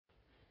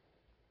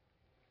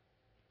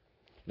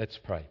Let's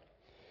pray.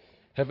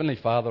 Heavenly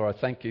Father, I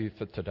thank you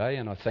for today,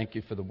 and I thank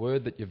you for the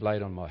word that you've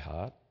laid on my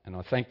heart. And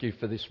I thank you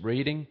for this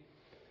reading,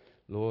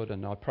 Lord,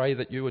 and I pray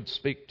that you would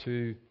speak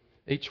to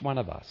each one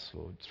of us,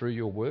 Lord, through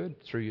your word,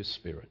 through your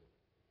Spirit.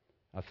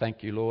 I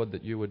thank you, Lord,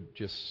 that you would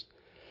just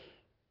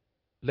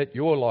let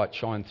your light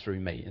shine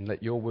through me and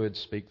let your word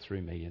speak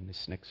through me in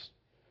this next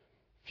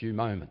few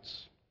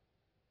moments.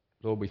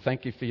 Lord, we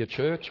thank you for your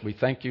church. We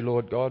thank you,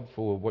 Lord God,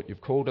 for what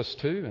you've called us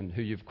to and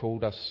who you've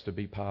called us to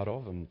be part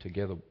of and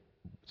together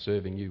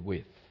serving you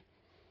with.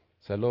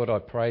 So, Lord, I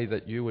pray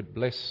that you would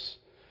bless,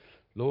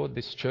 Lord,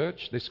 this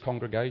church, this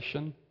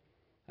congregation,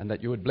 and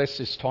that you would bless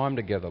this time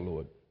together,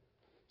 Lord.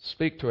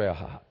 Speak to our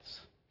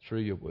hearts through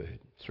your word,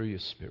 through your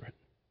Spirit.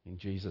 In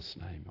Jesus'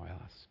 name I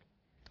ask.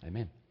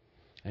 Amen.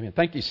 Amen.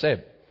 Thank you,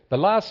 Seb. The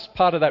last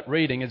part of that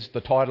reading is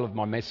the title of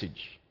my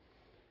message.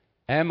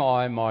 Am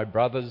I my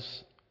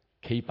brother's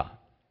keeper?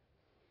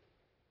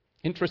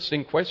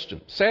 Interesting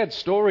question. Sad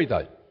story,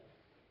 though.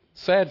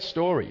 Sad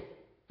story.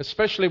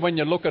 Especially when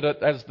you look at it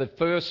as the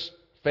first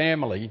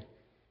family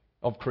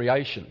of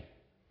creation.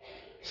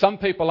 Some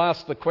people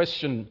ask the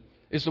question,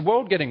 is the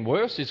world getting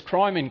worse? Is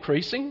crime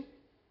increasing?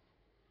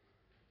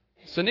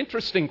 It's an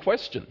interesting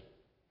question.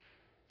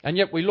 And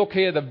yet we look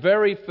here, the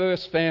very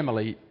first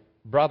family,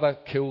 brother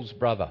kills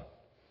brother.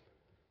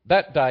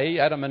 That day,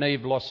 Adam and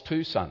Eve lost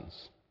 2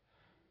 sons.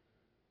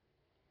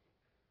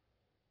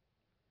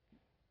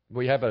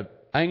 We have an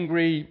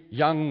angry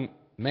young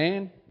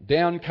man,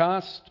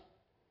 downcast,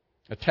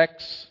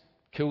 attacks,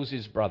 kills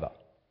his brother.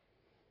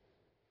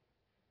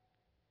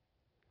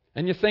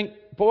 And you think,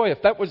 boy,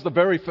 if that was the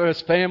very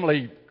first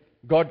family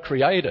God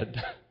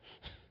created,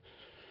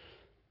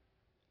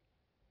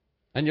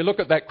 and you look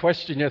at that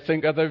question, you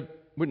think,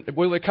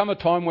 will there come a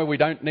time where we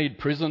don't need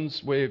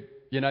prisons, where,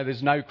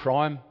 there's no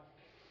crime?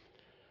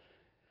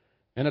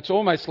 And it's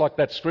almost like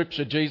that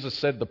scripture Jesus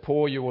said, the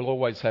poor you will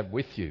always have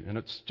with you. And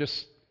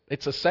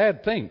it's a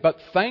sad thing.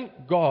 But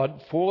thank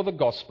God for the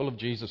gospel of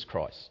Jesus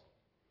Christ,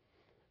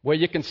 where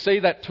you can see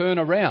that turn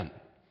around,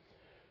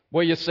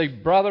 where you see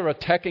brother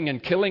attacking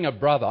and killing a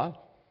brother,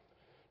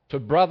 to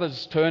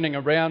brothers turning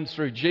around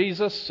through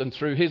Jesus and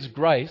through his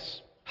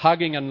grace,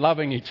 hugging and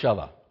loving each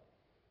other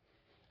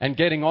and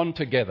getting on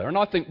together. And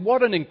I think,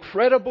 what an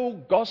incredible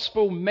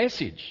gospel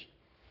message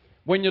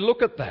when you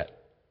look at that.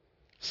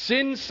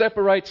 Sin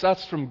separates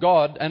us from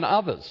God and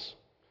others.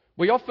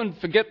 We often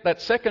forget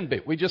that second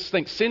bit. We just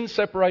think sin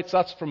separates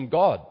us from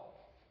God.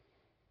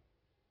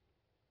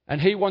 And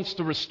he wants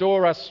to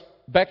restore us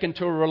back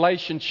into a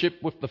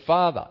relationship with the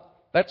Father.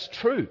 That's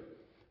true.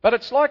 But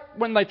it's like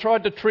when they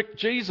tried to trick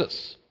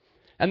Jesus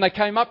and they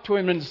came up to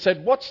him and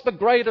said, what's the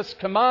greatest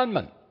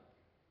commandment?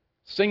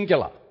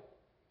 Singular.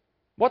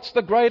 What's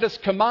the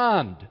greatest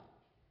command?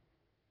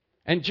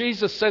 And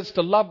Jesus says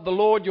to love the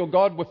Lord your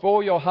God with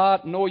all your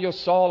heart and all your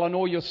soul and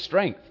all your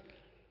strength.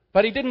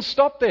 But he didn't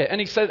stop there. And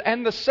he said,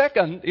 and the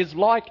second is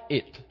like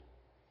it,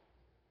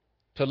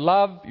 to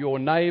love your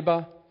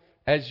neighbour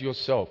as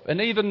yourself. And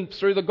even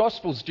through the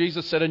Gospels,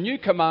 Jesus said, a new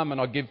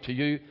commandment I give to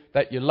you,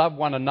 that you love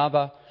one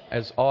another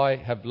as I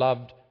have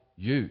loved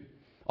you.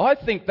 I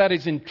think that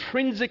is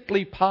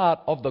intrinsically part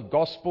of the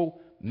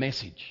gospel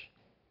message.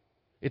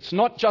 It's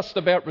not just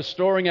about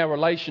restoring our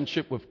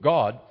relationship with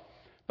God,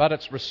 but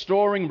it's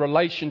restoring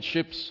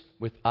relationships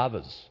with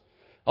others.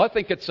 I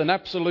think it's an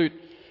absolute,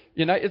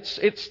 it's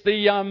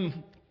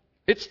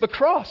the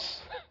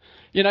cross.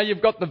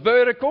 You've got the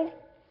vertical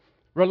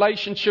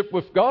relationship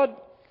with God,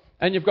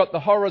 and you've got the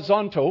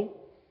horizontal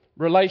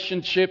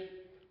relationship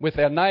with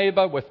our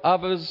neighbour, with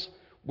others,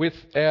 with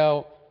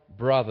our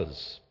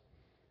brothers.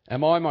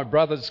 Am I my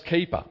brother's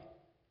keeper?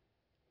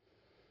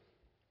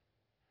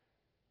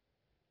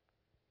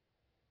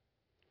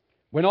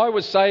 When I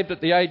was saved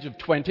at the age of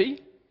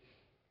 20,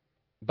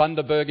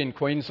 Bundaberg in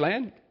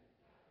Queensland,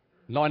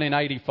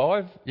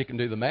 1985, you can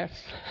do the maths.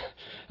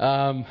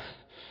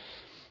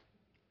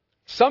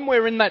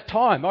 Somewhere in that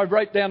time, I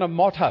wrote down a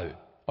motto.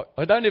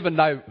 I don't even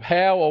know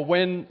how or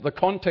when, the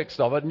context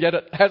of it, and yet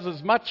it has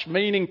as much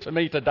meaning to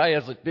me today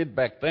as it did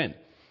back then.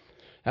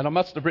 And I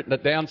must have written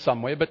it down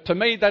somewhere, but to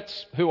me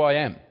that's who I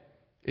am,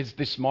 is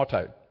this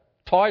motto.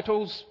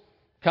 Titles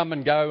come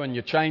and go, and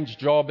you change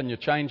job and you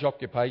change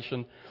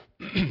occupation.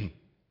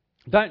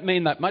 Don't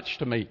mean that much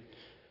to me,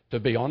 to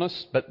be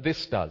honest, but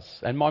this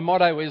does. And my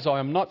motto is, I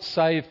am not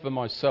saved for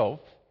myself,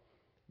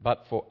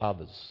 but for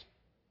others.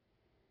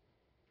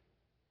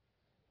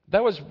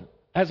 That was,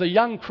 as a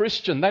young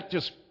Christian, that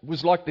just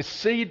was like this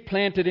seed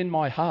planted in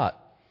my heart.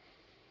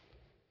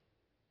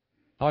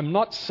 I'm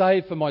not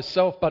saved for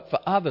myself, but for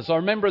others. I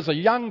remember as a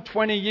young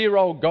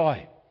 20-year-old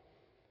guy,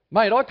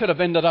 mate, I could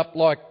have ended up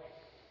like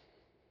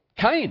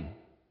Cain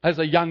as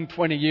a young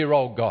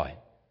 20-year-old guy.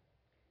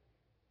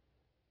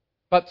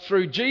 But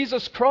through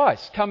Jesus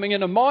Christ coming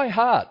into my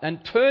heart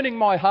and turning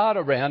my heart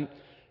around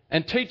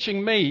and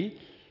teaching me,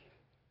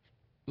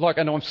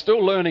 and I'm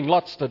still learning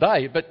lots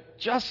today, but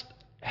just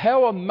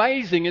how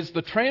amazing is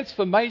the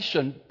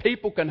transformation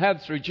people can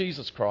have through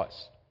Jesus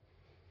Christ.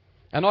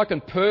 And I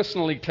can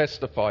personally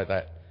testify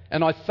that.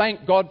 And I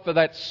thank God for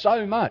that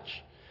so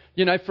much.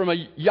 From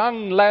a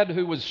young lad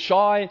who was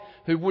shy,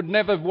 who would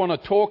never want to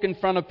talk in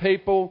front of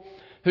people,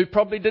 who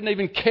probably didn't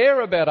even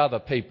care about other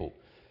people.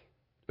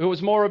 It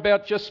was more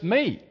about just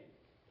me,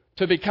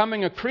 to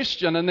becoming a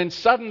Christian and then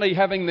suddenly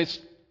having this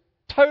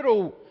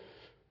total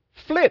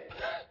flip,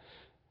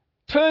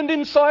 turned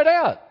inside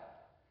out,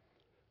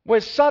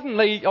 where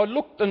suddenly I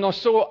looked and I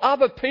saw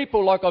other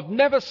people like I've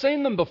never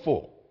seen them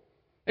before.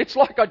 It's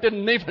like I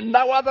didn't even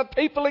know other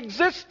people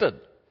existed.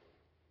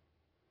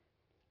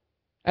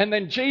 And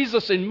then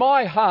Jesus in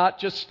my heart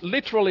just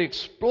literally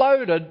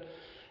exploded,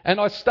 and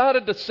I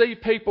started to see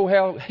people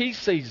how he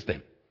sees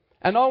them.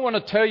 And I want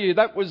to tell you,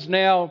 that was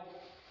now,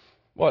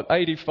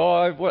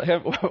 85?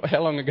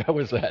 How long ago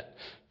was that?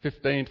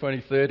 15,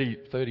 20, 30,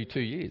 32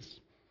 years.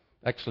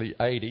 Actually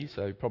 80,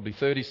 so probably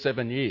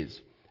 37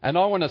 years. And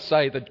I want to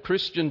say that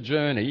Christian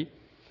journey,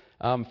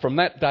 from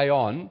that day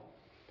on,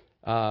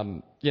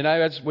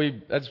 as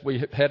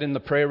we had in the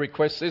prayer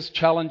requests, there's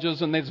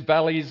challenges and there's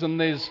valleys and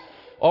there's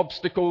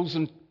obstacles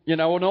and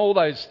all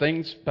those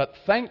things. But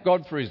thank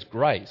God for his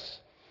grace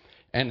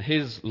and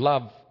his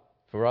love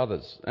for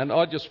others. And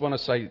I just want to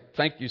say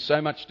thank you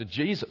so much to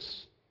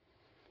Jesus,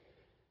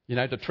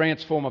 to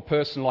transform a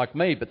person like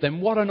me. But then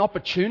what an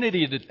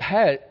opportunity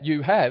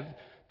you have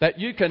that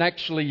you can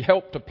actually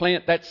help to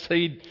plant that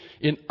seed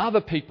in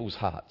other people's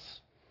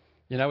hearts.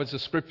 As the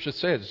scripture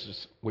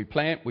says, we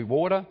plant, we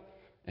water,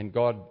 and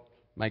God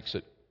makes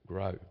it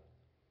grow.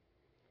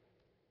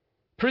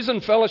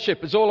 Prison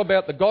fellowship is all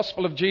about the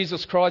gospel of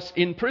Jesus Christ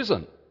in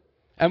prison.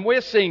 And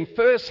we're seeing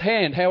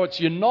firsthand how it's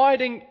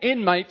uniting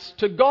inmates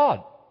to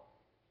God.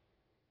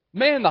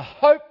 Man, the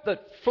hope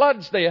that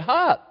floods their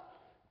heart,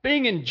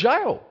 being in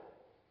jail.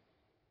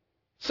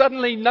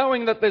 Suddenly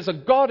knowing that there's a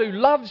God who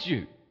loves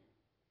you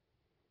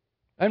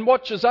and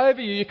watches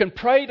over you. You can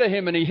pray to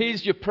him and he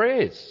hears your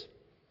prayers.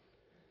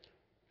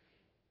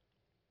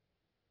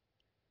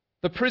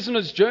 The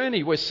prisoner's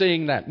journey, we're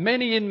seeing that.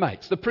 Many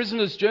inmates. The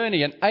prisoner's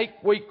journey, an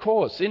 8-week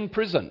course in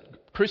prison.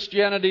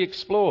 Christianity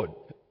explored.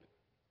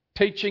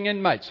 Teaching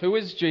inmates, who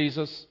is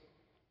Jesus?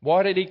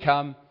 Why did he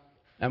come?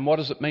 And what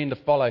does it mean to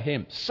follow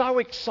him? So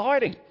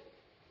exciting.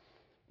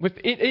 With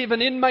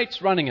even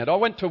inmates running it. I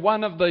went to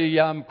one of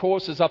the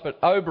courses up at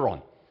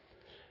Oberon.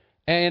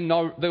 And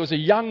there was a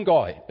young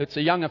guy. It's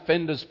a young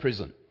offenders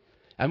prison.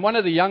 And one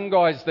of the young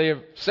guys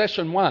there,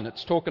 session 1,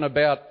 it's talking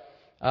about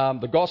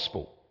the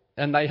gospel.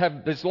 And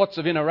there's lots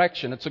of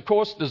interaction. It's a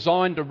course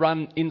designed to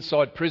run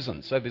inside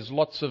prison. So there's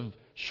lots of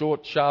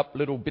short, sharp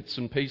little bits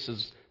and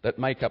pieces that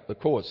make up the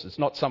course. It's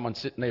not someone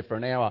sitting there for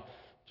an hour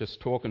just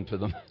talking to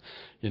them.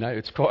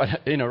 It's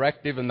quite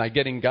interactive and they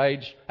get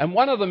engaged. And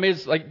one of them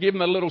is they give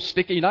them a little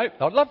sticky note.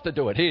 I'd love to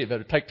do it here, but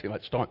it'd take too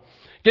much time.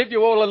 Give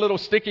you all a little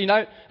sticky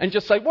note and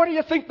just say, what do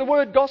you think the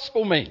word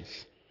gospel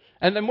means?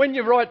 And then when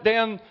you write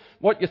down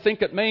what you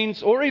think it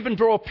means, or even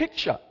draw a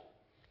picture,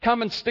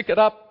 come and stick it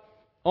up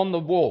on the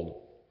wall.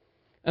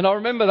 And I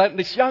remember that, and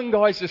this young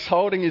guy's just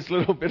holding his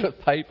little bit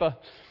of paper,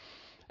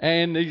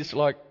 and he's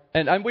like,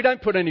 and we don't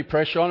put any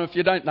pressure on him. If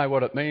you don't know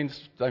what it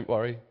means, don't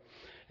worry.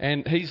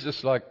 And he's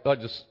just like,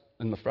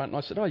 in the front, and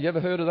I said, you ever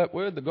heard of that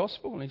word, the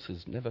gospel? And he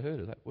says, never heard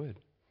of that word.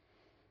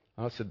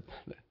 And I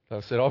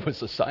said, I was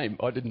the same.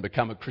 I didn't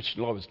become a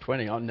Christian till I was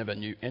 20. I never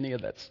knew any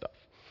of that stuff.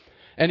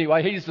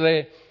 Anyway, he's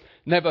there,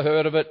 never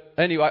heard of it.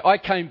 Anyway, I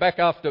came back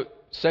after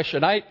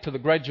session 8 to the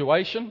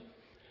graduation,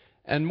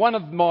 and one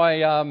of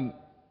my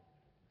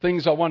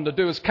things I wanted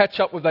to do is catch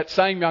up with that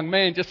same young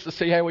man just to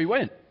see how he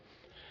went.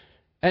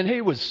 And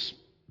he was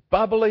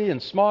bubbly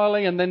and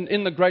smiling, and then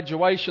in the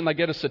graduation they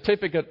get a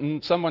certificate,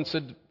 and someone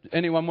said,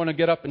 anyone want to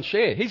get up and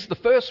share? He's the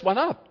first one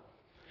up.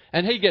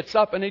 And he gets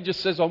up and he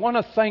just says, I want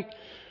to thank,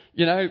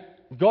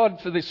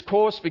 God for this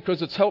course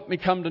because it's helped me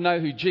come to know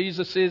who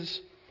Jesus is.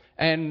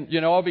 And,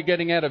 I'll be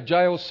getting out of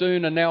jail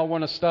soon, and now I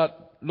want to start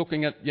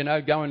looking at,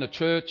 going to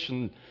church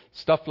and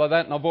stuff like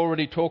that. And I've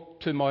already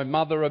talked to my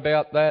mother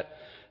about that.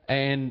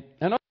 And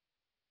I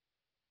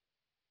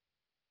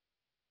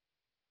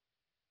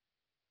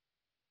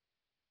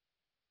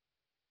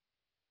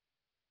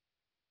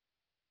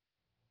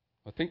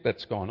think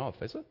that's gone off,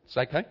 is it? It's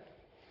okay.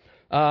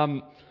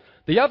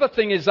 The other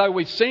thing is, though,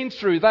 we've seen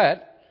through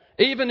that,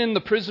 even in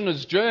the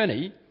prisoner's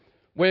journey,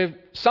 where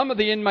some of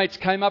the inmates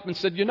came up and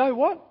said, you know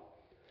what?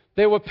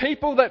 There were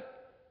people that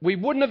we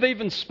wouldn't have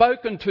even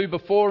spoken to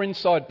before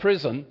inside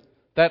prison,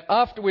 that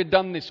after we'd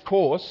done this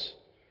course,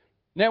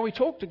 now we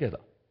talk together.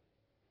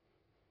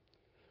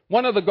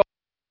 One of the guys,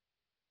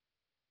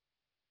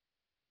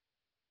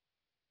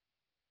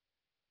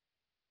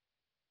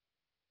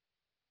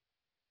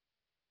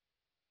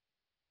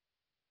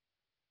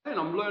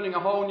 I'm learning a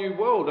whole new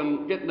world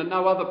and getting to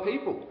know other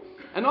people.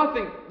 And I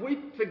think we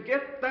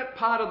forget that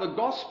part of the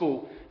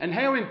gospel and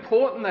how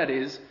important that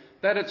is,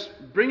 that it's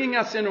bringing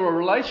us into a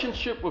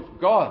relationship with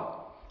God,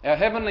 our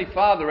Heavenly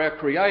Father, our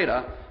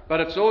Creator, but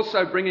it's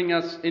also bringing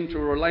us into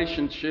a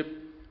relationship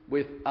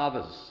with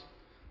others.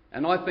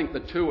 And I think the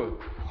two are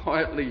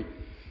quietly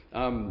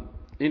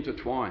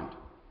intertwined.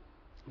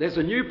 There's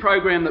a new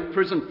program that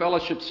Prison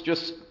Fellowship's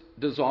just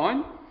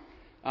designed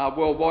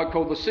worldwide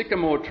called the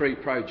Sycamore Tree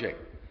Project.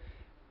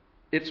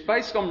 It's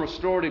based on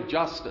restorative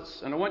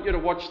justice, and I want you to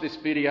watch this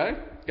video.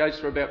 It goes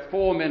for about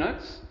 4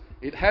 minutes.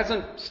 It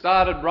hasn't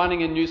started running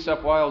in New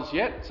South Wales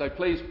yet, so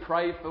please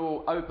pray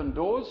for open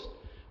doors.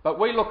 But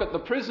we look at the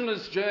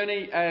prisoner's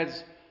journey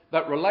as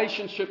that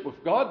relationship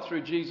with God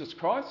through Jesus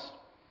Christ,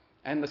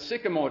 and the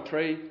sycamore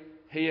tree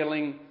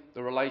healing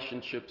the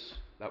relationships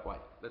that way.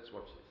 Let's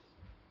watch this.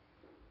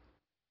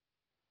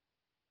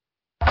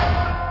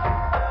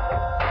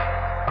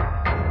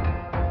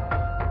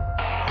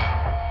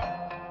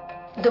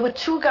 There were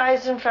 2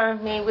 guys in front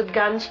of me with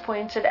guns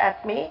pointed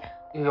at me.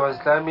 He was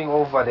climbing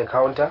over the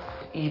counter.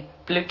 He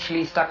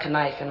literally stuck a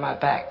knife in my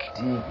back.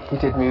 He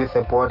hit me with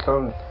a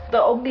bottle. The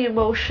only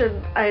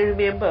emotion I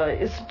remember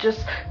is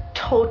just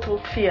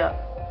total fear.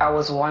 I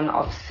was one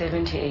of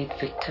 78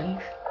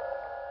 victims,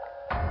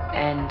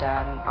 and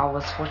I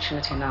was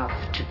fortunate enough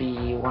to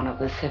be one of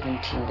the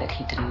 17 that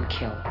he didn't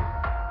kill.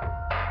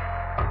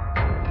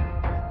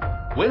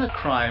 When a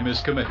crime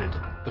is committed,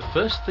 the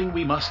first thing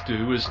we must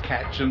do is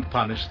catch and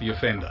punish the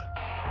offender.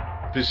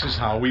 This is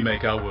how we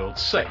make our world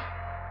safe.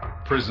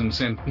 Prison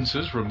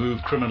sentences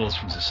remove criminals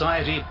from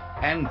society,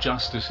 and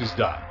justice is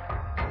done.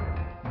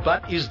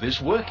 But is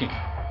this working?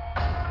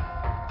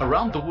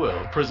 Around the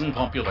world, prison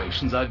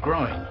populations are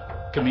growing,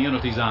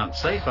 communities aren't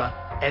safer,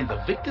 and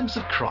the victims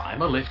of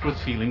crime are left with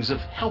feelings of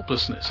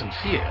helplessness and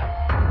fear.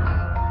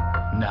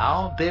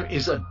 Now there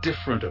is a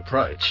different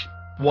approach,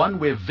 one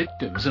where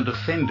victims and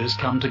offenders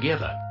come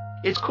together.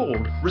 It's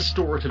called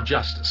restorative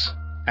justice,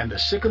 and the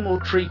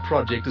Sycamore Tree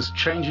Project is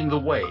changing the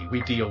way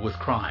we deal with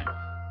crime.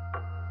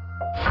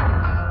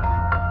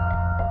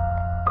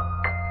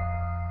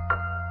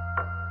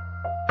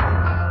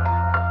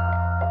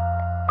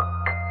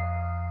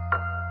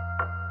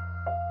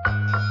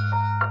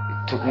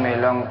 It took me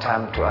a long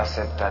time to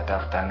accept that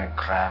I've done a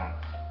crime.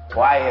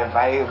 Why have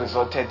I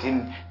resorted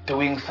in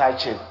doing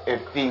such a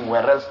thing,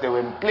 whereas there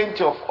were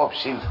plenty of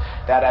options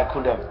that I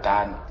could have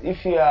done?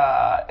 If you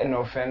are an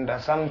offender,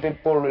 some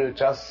people will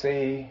just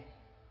say,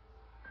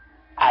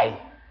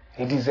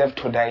 he deserved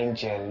to die in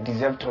jail, he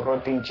deserved to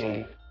rot in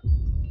jail.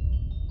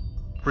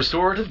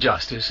 Restorative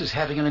justice is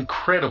having an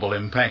incredible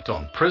impact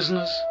on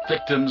prisoners,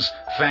 victims,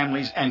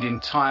 families, and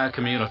entire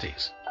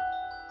communities.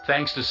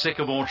 Thanks to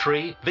Sycamore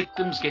Tree,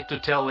 victims get to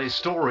tell their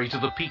story to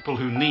the people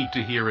who need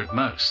to hear it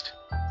most.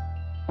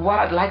 What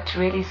I'd like to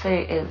really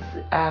say is,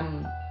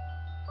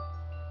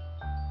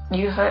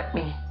 you hurt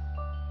me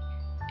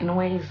in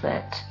ways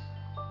that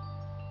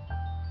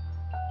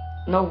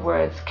no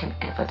words can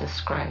ever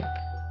describe.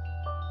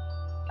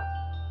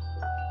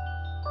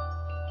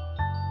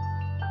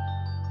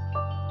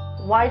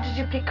 Why did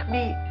you pick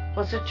me?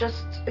 Was it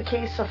just a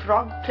case of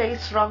wrong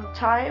place, wrong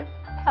time?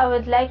 I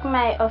would like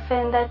my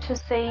offender to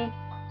say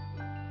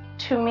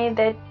to me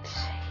that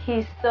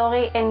he's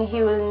sorry and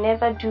he will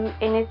never do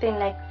anything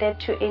like that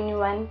to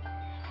anyone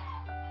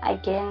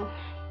again.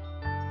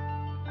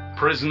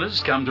 Prisoners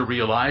come to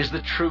realize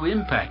the true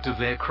impact of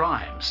their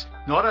crimes,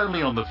 not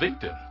only on the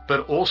victim,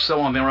 but also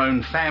on their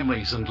own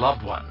families and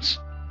loved ones.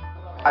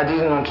 I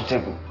didn't want to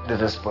take the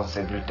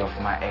responsibility of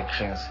my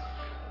actions.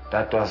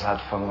 That was hard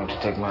for me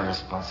to take my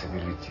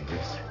responsibility.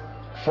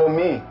 For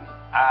me,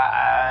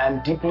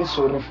 I'm deeply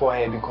sorry for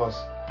her because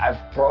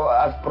I've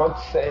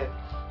brought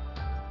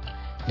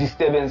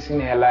disturbance in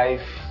her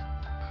life.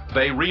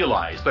 They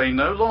realize they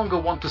no longer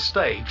want to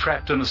stay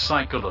trapped in a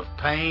cycle of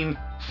pain,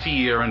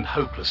 fear, and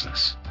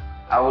hopelessness.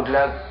 I would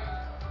like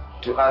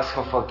to ask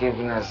for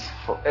forgiveness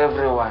for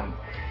everyone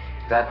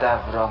that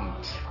I've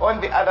wronged. On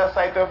the other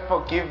side of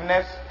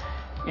forgiveness,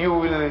 you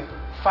will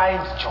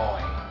find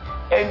joy.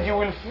 And you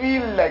will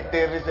feel like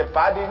there is a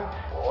burden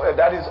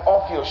that is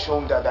off your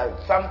shoulder,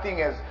 that something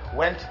has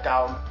went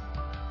down.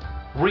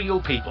 Real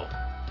people,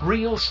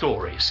 real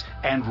stories,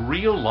 and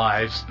real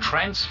lives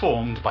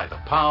transformed by the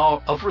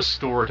power of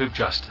restorative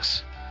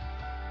justice.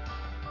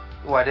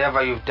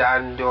 Whatever you've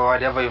done or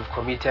whatever you've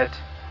committed,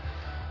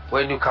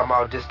 when you come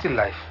out, there's still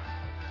life.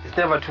 It's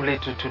never too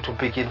late to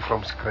begin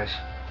from scratch.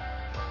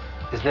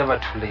 It's never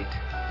too late.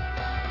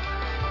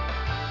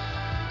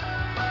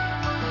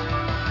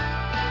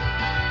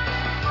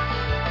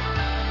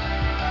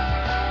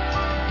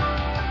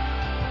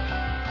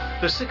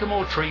 The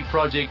Sycamore Tree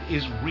Project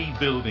is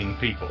rebuilding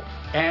people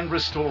and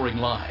restoring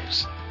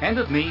lives, and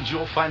it needs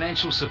your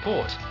financial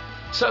support.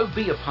 So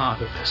be a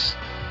part of this.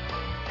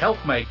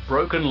 Help make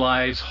broken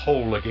lives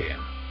whole again.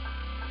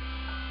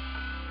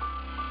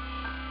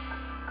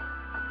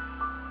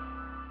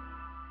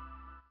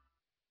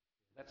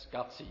 That's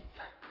gutsy.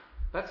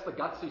 That's the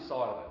gutsy side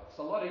of it. It's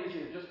a lot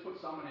easier to just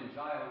put someone in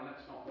jail and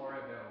let's not worry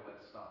about all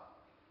that stuff.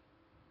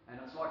 And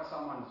it's like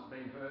someone's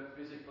been hurt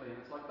physically and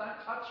it's like,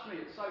 don't touch me,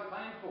 it's so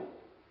painful.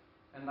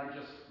 And they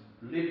just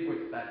live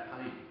with that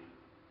pain.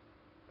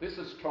 This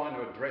is trying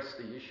to address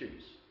the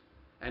issues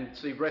and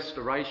see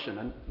restoration.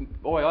 And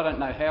boy, I don't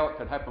know how it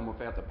could happen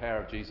without the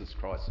power of Jesus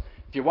Christ.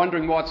 If you're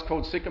wondering why it's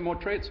called Sycamore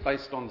Tree, it's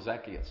based on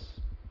Zacchaeus.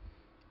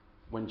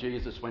 When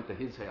Jesus went to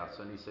his house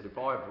and he said, if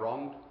I have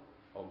wronged,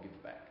 I'll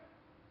give back.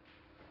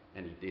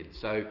 And he did.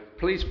 So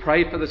please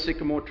pray for the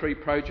Sycamore Tree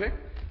Project.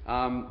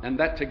 and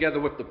that together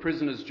with the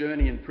prisoner's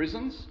journey in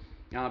prisons,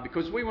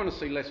 because we want to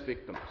see less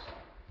victims.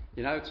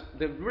 You know,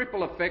 the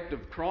ripple effect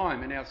of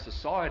crime in our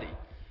society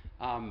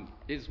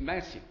is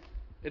massive.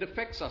 It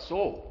affects us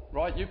all,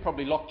 right? You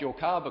probably locked your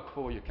car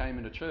before you came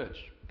into church.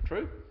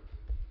 True?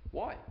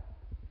 Why?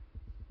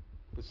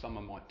 Because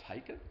someone might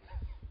take it.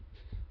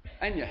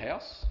 And your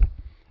house.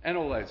 And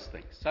all those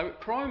things. So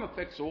crime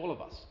affects all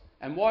of us.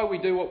 And why we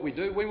do what we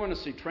do, we want to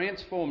see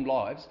transformed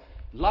lives,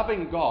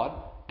 loving God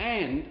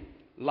and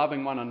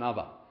loving one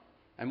another.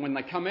 And when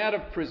they come out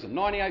of prison,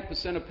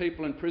 98% of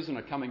people in prison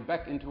are coming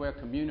back into our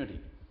community.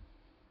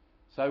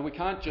 So we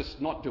can't just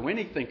not do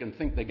anything and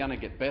think they're going to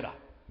get better.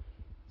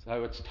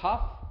 So it's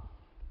tough.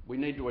 We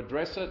need to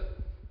address it.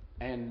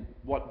 And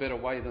what better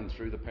way than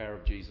through the power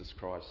of Jesus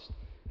Christ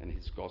and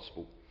his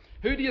gospel.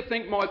 Who do you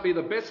think might be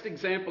the best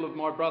example of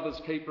my brother's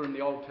keeper in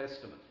the Old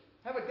Testament?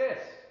 Have a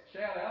guess.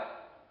 Shout out.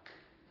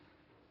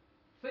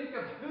 Think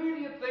of who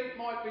do you think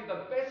might be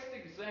the best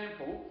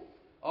example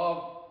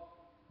of,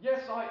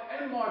 yes, I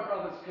am my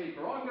brother's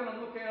keeper. I'm going to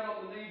look out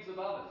on the needs of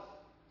others.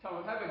 Come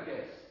on, have a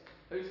guess.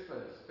 Who's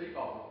first? Be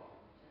bold.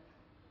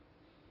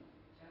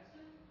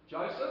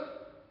 Joseph?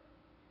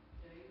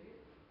 David.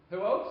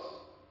 Who else?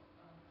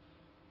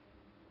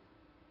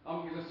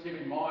 I'm just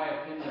giving my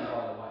opinion,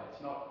 by the way.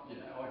 It's not,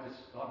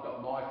 I've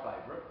got my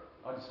favourite.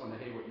 I just want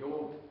to hear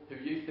who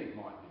you think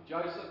might be.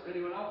 Joseph,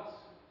 anyone else?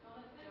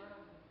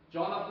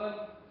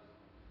 Jonathan.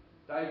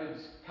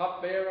 David's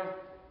cupbearer.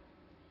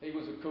 He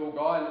was a cool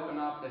guy looking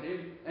after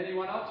him.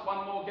 Anyone else?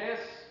 One more guess?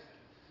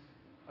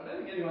 I don't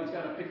think anyone's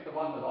going to pick the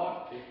one that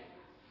I've picked.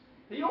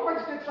 He always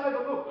gets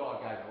overlooked. Oh,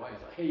 I gave it away.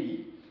 He's a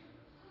he.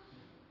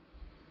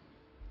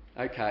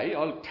 Okay,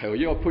 I'll tell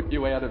you. I'll put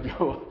you out of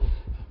your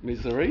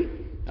misery.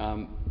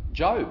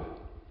 Job.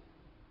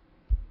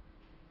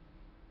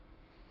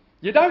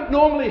 You don't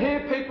normally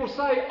hear people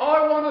say,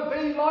 I want to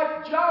be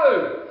like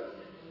Job.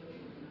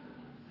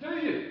 Do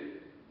you?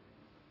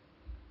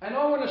 And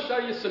I want to show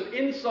you some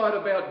insight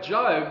about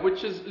Job,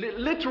 which is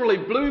literally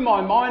blew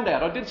my mind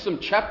out. I did some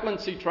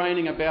chaplaincy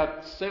training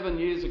about 7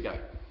 years ago.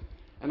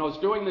 And I was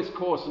doing this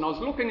course and I was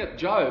looking at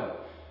Job.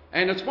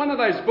 And it's one of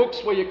those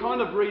books where you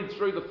kind of read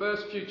through the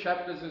first few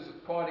chapters, it's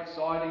quite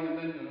exciting, and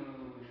then,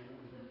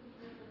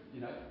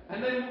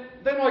 and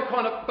then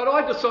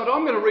I decided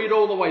I'm going to read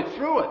all the way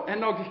through it.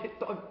 And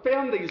I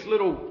found these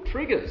little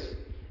triggers.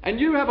 And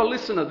you have a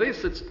listen to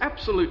this, it's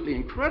absolutely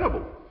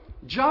incredible.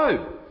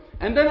 Job.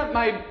 And then it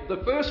made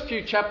the first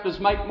few chapters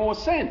make more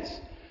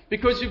sense.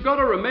 Because you've got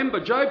to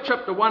remember, Job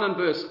chapter 1 and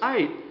verse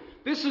 8,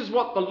 this is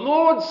what the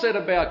Lord said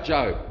about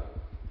Job.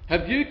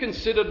 Have you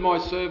considered my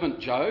servant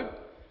Job?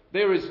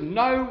 There is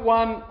no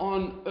one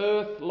on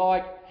earth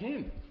like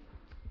him.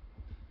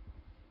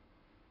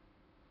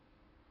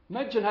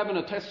 Imagine having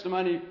a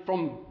testimony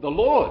from the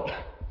Lord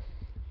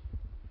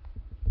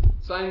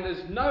saying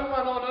there's no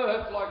one on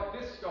earth like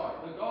this guy.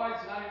 The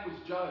guy's name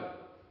was Job.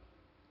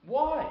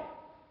 Why?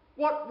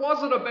 What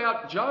was it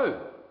about Job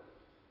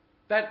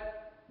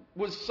that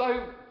was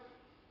so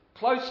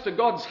close to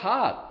God's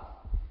heart,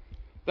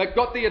 that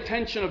got the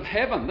attention of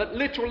heaven, that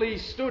literally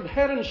stood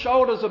head and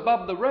shoulders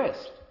above the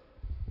rest?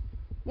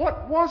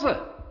 What was it?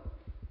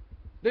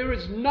 There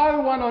is no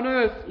one on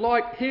earth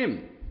like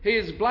him. He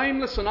is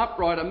blameless and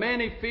upright, a man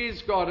who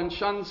fears God and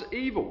shuns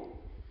evil.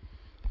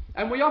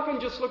 And we often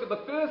just look at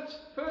the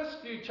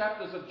first few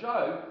chapters of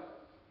Job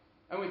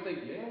and we think,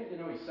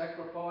 he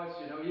sacrificed,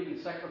 he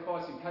even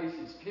sacrificed in case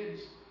his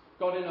kids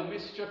got in a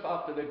mischief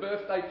after their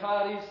birthday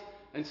parties.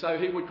 And so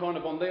he would kind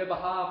of on their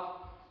behalf,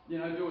 do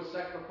a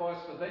sacrifice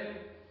for them.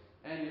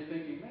 And you're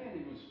thinking,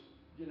 man,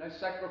 he was,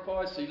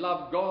 sacrificed, he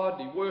loved God,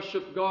 he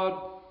worshipped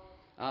God.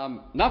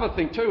 Another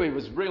thing too, he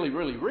was really,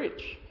 really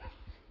rich,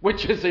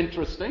 which is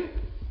interesting.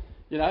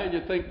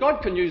 You think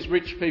God can use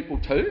rich people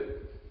too.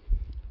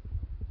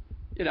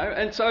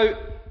 And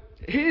so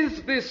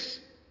here's this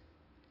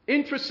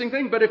interesting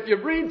thing, but if you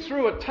read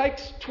through, it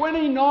takes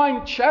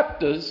 29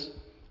 chapters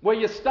where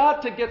you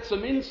start to get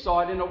some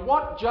insight into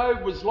what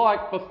Job was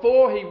like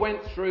before he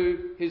went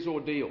through his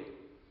ordeal.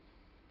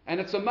 And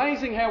it's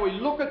amazing how we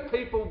look at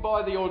people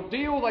by the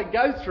ordeal they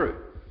go through.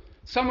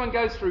 Someone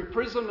goes through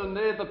prison and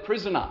they're the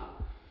prisoner.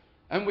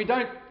 And we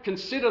don't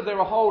consider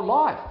their whole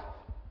life.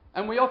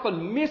 And we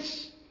often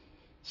miss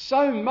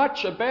so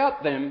much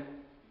about them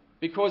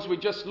because we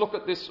just look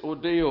at this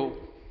ordeal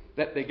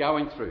that they're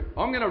going through.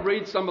 I'm going to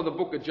read some of the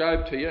book of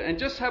Job to you and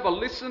just have a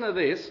listen to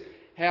this,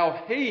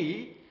 how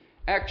he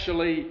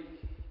actually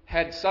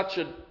had such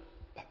a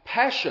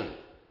passion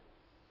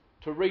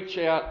to reach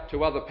out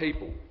to other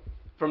people.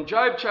 From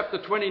Job chapter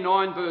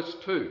 29 verse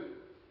 2.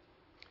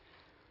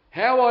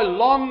 How I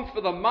long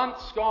for the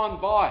months gone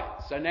by.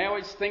 So now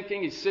he's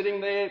thinking, he's sitting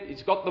there,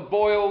 he's got the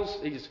boils,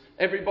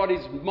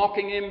 everybody's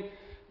mocking him.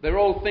 They're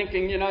all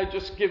thinking,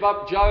 just give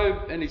up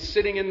Job, and he's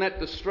sitting in that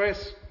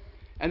distress.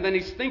 And then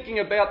he's thinking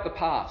about the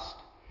past.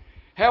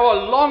 How I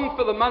long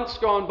for the months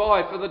gone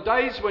by, for the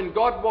days when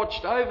God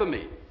watched over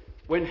me,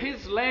 when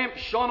his lamp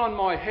shone on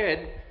my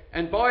head,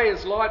 and by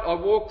his light I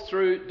walked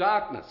through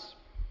darkness.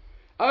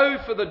 Oh,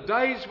 for the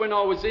days when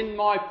I was in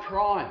my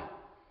prime,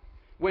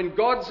 when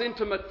God's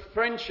intimate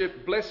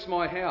friendship blessed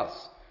my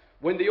house,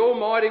 when the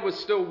Almighty was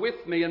still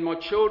with me and my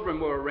children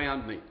were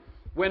around me,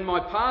 when my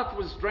path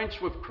was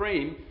drenched with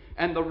cream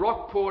and the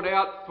rock poured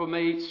out for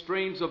me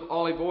streams of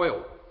olive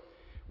oil,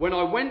 when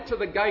I went to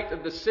the gate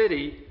of the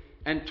city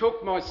and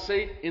took my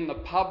seat in the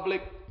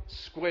public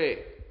square.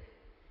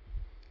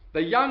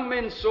 The young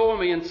men saw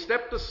me and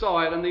stepped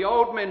aside, and the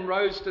old men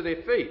rose to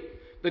their feet.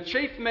 The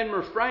chief men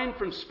refrained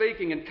from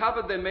speaking and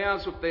covered their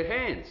mouths with their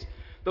hands.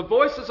 The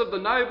voices of the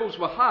nobles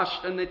were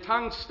hushed, and their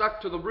tongues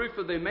stuck to the roof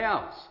of their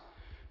mouths.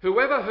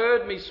 Whoever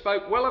heard me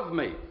spoke well of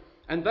me,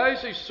 and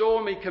those who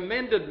saw me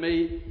commended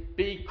me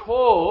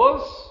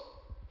because,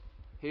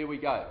 here we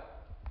go,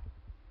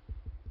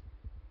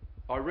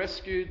 I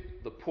rescued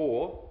the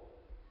poor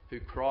who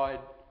cried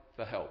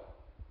for help,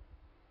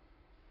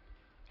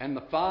 and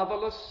the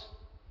fatherless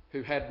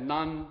who had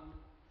none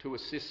to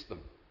assist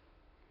them.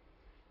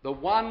 The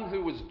one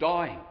who was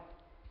dying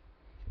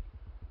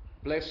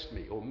blessed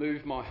me or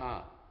moved my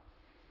heart.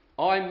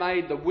 I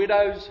made the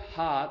widow's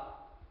heart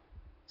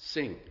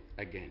sing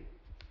again.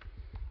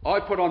 I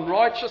put on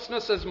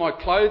righteousness as my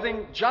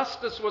clothing,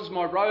 justice was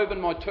my robe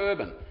and my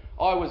turban.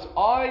 I was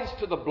eyes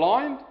to the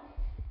blind,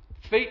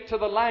 feet to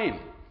the lame.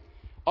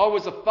 I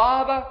was a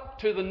father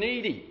to the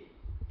needy.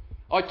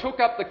 I took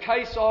up the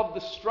case of the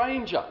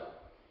stranger.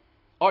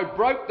 I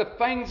broke the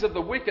fangs of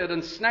the wicked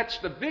and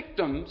snatched the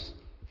victims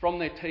from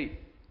their teeth.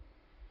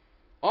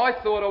 I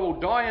thought, I will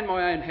die in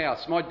my own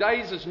house, my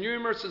days as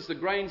numerous as the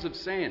grains of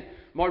sand.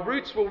 My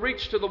roots will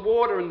reach to the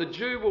water, and the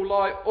dew will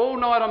lie all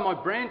night on my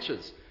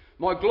branches.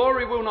 My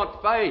glory will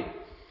not fade.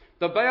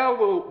 The bow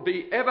will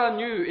be ever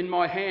new in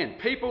my hand.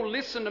 People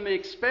listen to me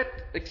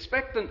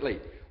expectantly,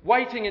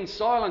 waiting in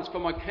silence for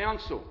my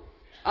counsel.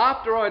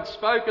 After I had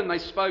spoken, they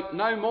spoke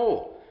no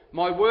more.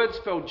 My words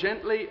fell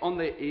gently on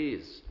their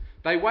ears.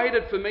 They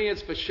waited for me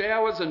as for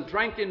showers and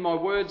drank in my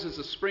words as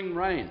a spring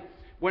rain.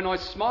 When I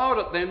smiled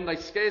at them, they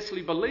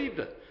scarcely believed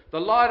it.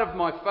 The light of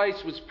my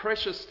face was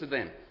precious to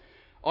them.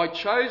 I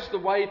chose the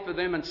way for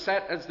them and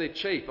sat as their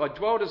chief. I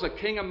dwelt as a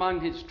king among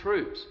his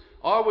troops.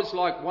 I was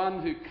like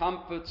one who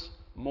comforts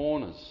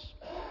mourners.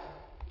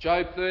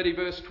 Job 30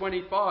 verse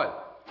 25.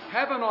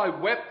 Haven't I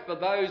wept for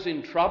those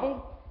in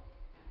trouble?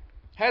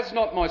 Has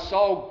not my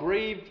soul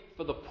grieved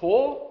for the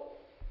poor?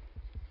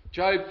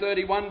 Job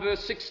 31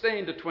 verse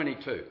 16 to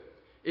 22.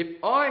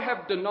 If I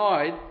have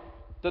denied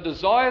the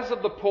desires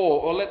of the poor,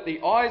 or let the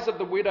eyes of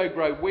the widow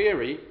grow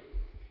weary,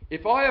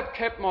 if I have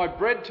kept my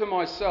bread to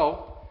myself,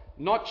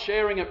 not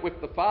sharing it with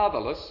the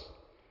fatherless,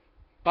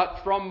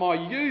 but from my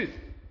youth,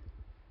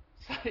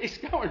 so he's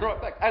going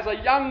right back, as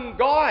a young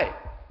guy,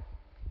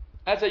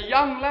 as a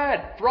young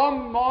lad,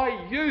 from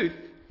my youth,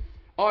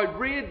 I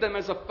reared them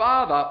as a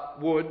father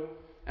would,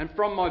 and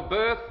from my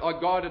birth I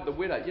guided the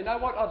widow. You know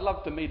what? I'd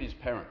love to meet his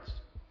parents.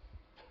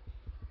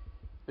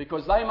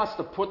 Because they must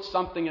have put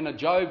something in a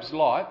Job's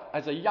life.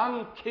 As a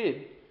young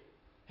kid,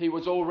 he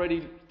was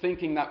already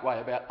thinking that way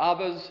about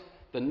others,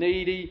 the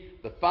needy,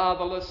 the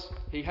fatherless.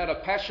 He had a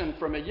passion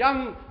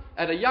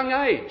at a young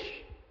age.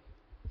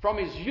 From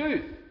his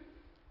youth,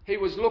 he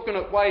was looking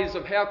at ways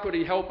of how could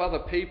he help other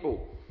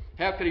people.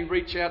 How could he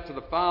reach out to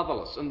the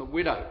fatherless and the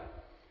widow?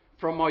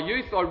 From my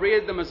youth, I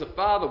reared them as a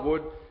father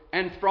would,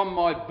 and from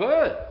my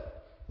birth,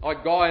 I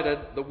guided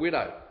the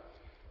widow.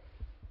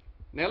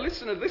 Now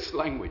listen to this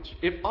language.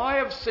 If I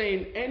have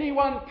seen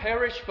anyone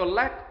perish for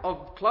lack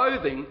of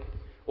clothing,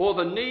 or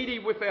the needy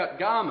without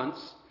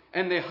garments,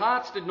 and their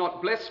hearts did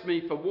not bless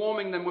me for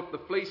warming them with the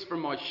fleece from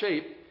my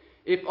sheep,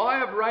 if I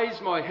have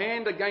raised my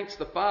hand against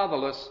the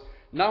fatherless,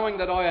 knowing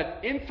that I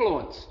had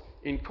influence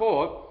in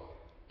court,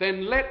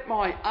 then let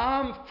my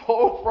arm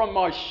fall from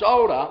my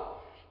shoulder,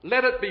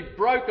 let it be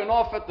broken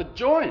off at the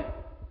joint.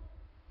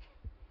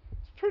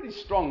 It's pretty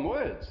strong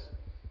words.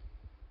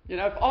 You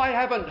know, if I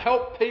haven't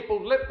helped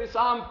people, let this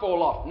arm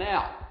fall off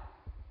now.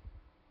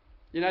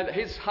 You know,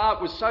 his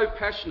heart was so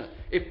passionate.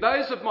 If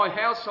those of my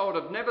household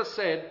have never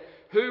said,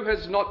 who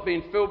has not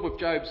been filled with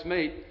Job's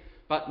meat,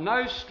 but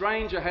no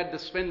stranger had to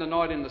spend the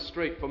night in the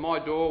street, for my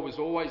door was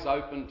always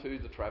open to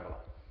the traveller.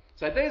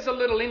 So there's a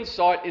little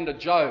insight into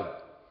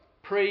Job,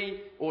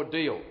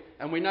 pre-ordeal.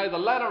 And we know the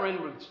latter end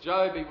with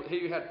Job,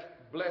 he had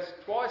blessed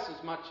twice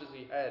as much as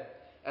he had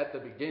at the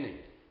beginning.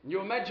 Can you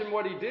imagine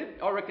what he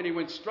did? I reckon he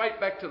went straight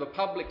back to the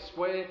public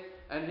square,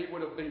 and he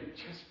would have been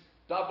just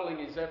doubling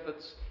his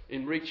efforts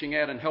in reaching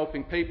out and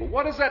helping people.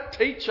 What does that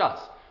teach us?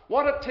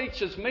 What it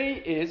teaches me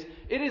is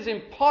it is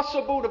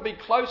impossible to be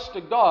close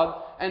to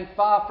God and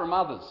far from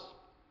others.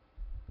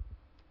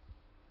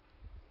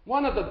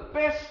 One of the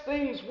best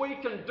things we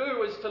can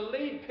do is to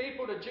lead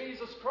people to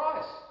Jesus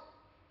Christ.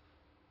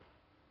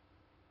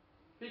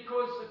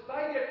 Because if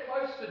they get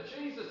close to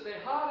Jesus,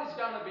 their heart is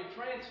going to be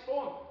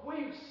transformed.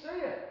 We see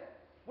it.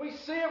 We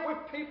see it with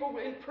people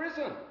in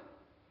prison.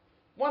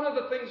 One of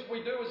the things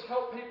we do is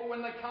help people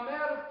when they come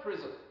out of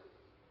prison.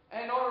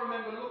 And I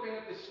remember looking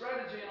at this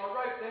strategy, and I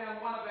wrote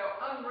down one of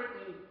our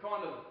unwritten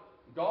kind of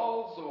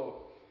goals,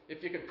 or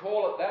if you could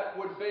call it that,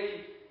 would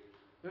be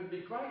it would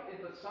be great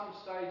if at some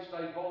stage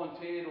they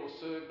volunteered or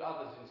served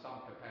others in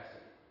some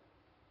capacity.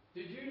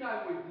 Did you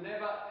know we've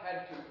never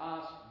had to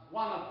ask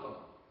one of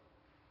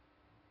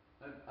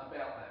them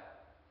about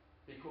that?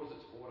 Because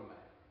it's automatic.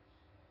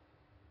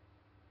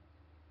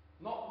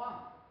 Not one.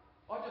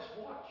 I just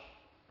watch.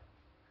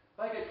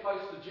 They get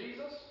close to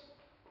Jesus.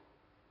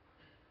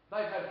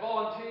 They've had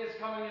volunteers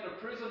coming into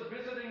prison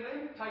visiting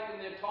them, taking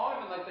their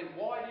time, and they think,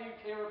 why do you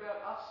care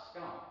about us,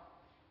 scum?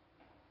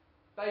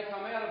 They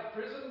come out of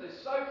prison,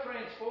 they're so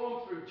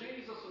transformed through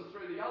Jesus and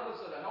through the others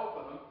that are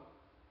helping them,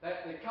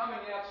 that they're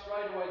coming out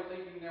straight away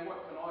thinking, now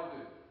what can I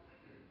do?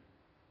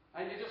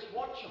 And you just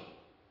watch them.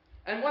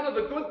 And one of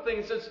the good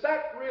things is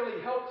that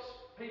really helps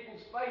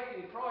people's faith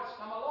in Christ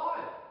come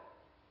alive.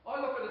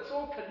 I look at it, it's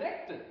all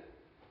connected.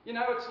 You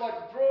know, it's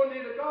like draw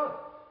near to God.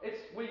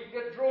 We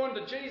get drawn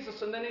to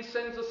Jesus and then he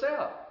sends us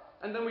out.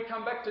 And then we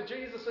come back to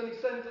Jesus and he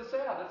sends us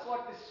out. It's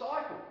like this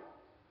cycle.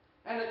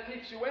 And it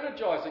keeps you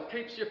energized. It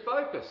keeps you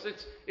focused.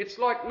 It's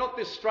like not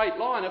this straight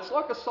line. It's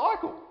like a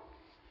cycle.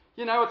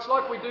 You know, it's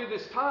like we do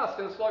this task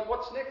and it's like,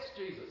 what's next,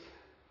 Jesus?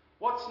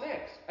 What's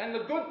next? And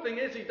the good thing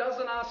is he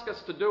doesn't ask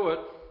us to do it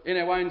in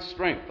our own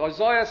strength.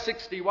 Isaiah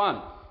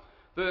 61,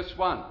 verse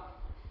 1.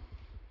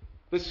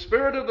 The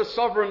Spirit of the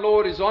Sovereign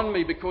Lord is on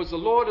me because the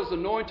Lord has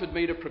anointed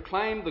me to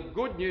proclaim the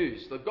good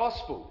news, the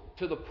gospel,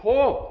 to the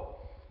poor.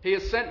 He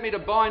has sent me to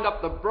bind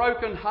up the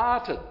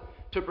brokenhearted,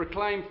 to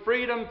proclaim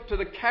freedom to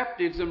the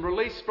captives and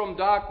release from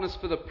darkness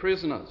for the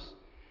prisoners,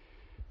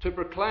 to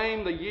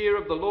proclaim the year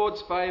of the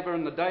Lord's favour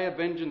and the day of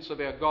vengeance of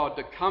our God,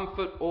 to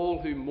comfort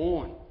all who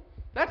mourn.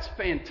 That's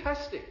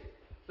fantastic.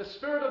 The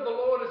Spirit of the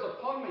Lord is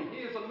upon me.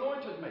 He has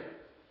anointed me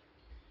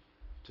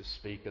to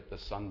speak at the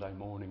Sunday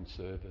morning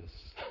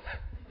service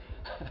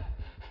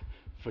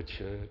for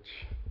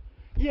church.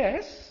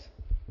 Yes,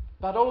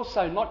 but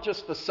also not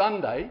just for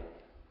Sunday,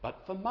 but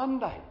for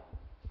Monday.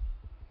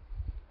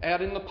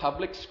 Out in the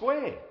public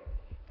square,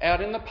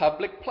 out in the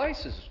public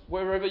places,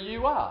 wherever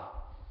you are,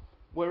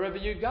 wherever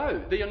you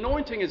go. The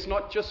anointing is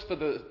not just for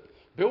the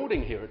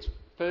building here, it's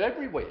for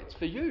everywhere. It's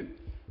for you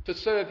to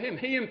serve him.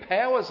 He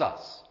empowers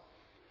us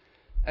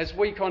as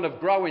we kind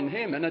of grow in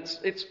him, and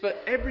it's for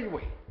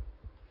everywhere.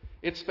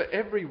 It's for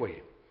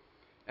everywhere.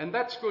 And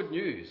that's good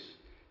news.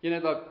 You know,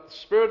 the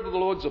Spirit of the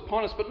Lord's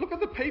upon us, but look at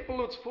the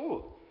people it's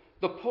for.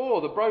 The poor,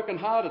 the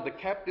brokenhearted, the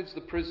captives, the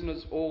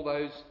prisoners, all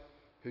those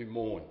who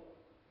mourn.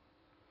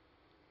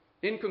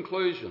 In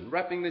conclusion,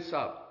 wrapping this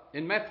up,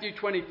 in Matthew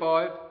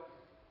 25,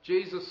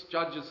 Jesus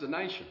judges the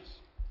nations.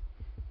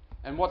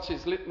 And what's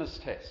his litmus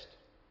test?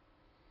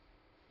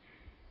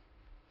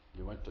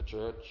 You went to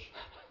church,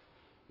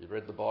 you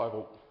read the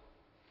Bible,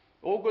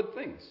 all good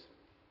things.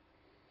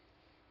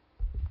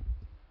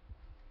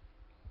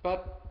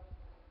 But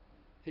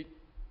he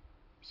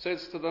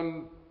says to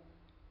them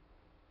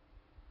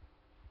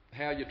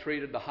how you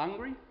treated the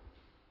hungry,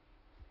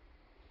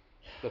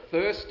 the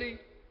thirsty,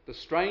 the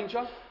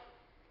stranger,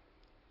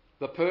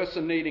 the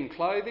person needing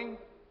clothing,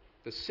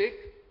 the sick,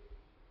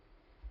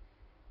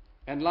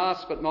 and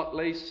last but not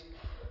least,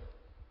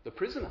 the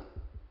prisoner.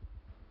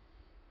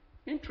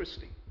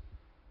 Interesting.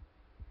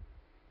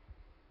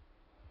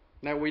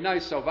 Now we know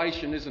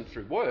salvation isn't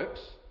through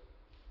works,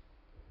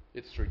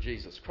 it's through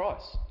Jesus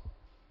Christ.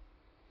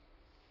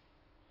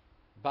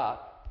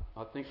 But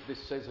I think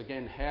this says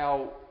again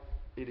how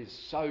it is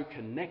so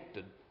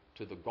connected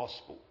to the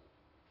gospel.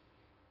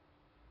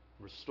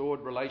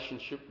 Restored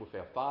relationship with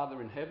our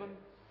Father in heaven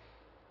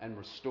and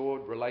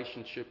restored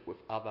relationship with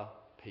other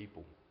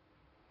people.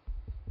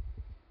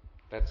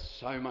 That's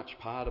so much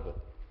part of it.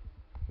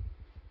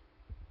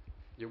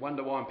 You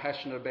wonder why I'm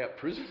passionate about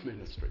prison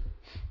ministry.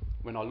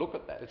 When I look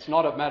at that, it's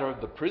not a matter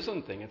of the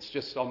prison thing, it's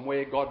just on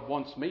where God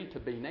wants me to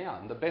be now.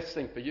 And the best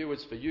thing for you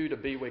is for you to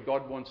be where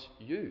God wants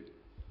you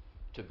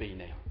to be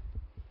now.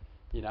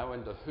 You know,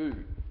 and to who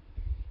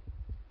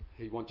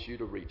he wants you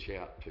to reach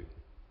out to.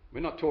 We're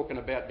not talking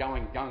about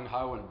going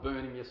gung-ho and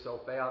burning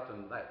yourself out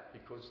and that,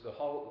 because the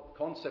whole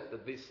concept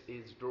of this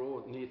is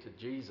draw near to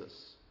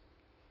Jesus.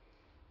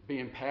 Be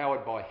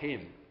empowered by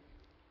him,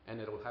 and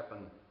it'll happen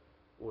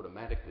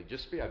automatically.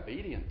 Just be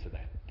obedient to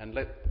that, and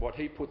let what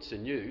he puts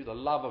in you, the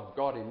love of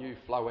God in you,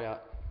 flow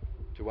out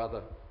to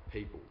other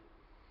people.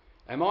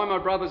 Am I my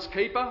brother's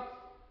keeper?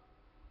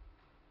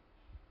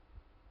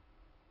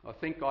 I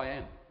think I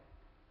am.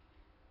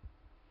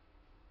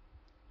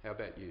 How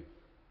about you?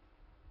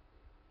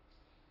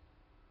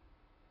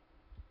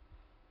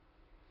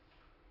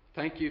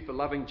 Thank you for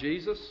loving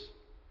Jesus,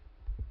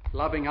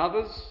 loving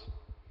others,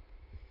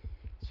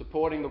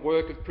 supporting the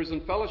work of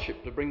Prison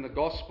Fellowship to bring the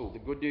gospel, the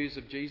good news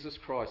of Jesus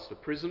Christ to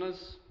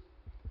prisoners,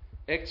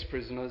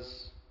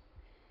 ex-prisoners,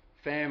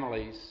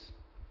 families,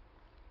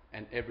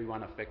 and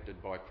everyone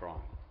affected by crime.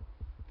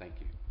 Thank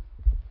you.